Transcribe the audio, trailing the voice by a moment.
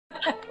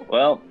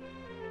Well,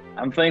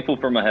 I'm thankful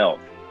for my health.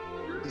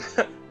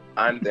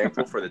 I'm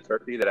thankful for the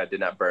turkey that I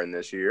did not burn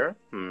this year.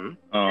 Oh,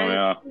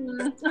 yeah.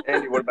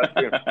 Andy, what about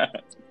you?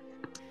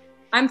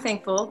 I'm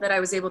thankful that I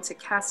was able to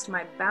cast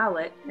my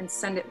ballot and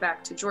send it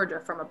back to Georgia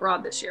from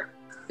abroad this year.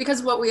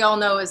 Because what we all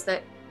know is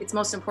that it's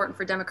most important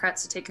for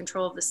Democrats to take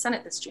control of the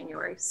Senate this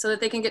January so that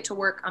they can get to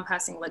work on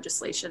passing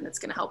legislation that's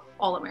going to help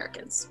all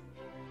Americans.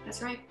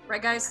 That's right.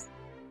 Right, guys?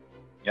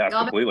 Yeah,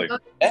 completely.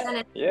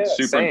 Yeah, It's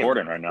super same.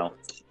 important right now.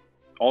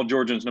 All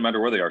Georgians, no matter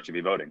where they are, should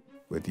be voting.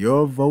 With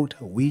your vote,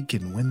 we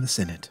can win the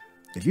Senate.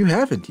 If you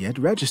haven't yet,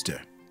 register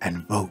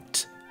and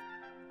vote.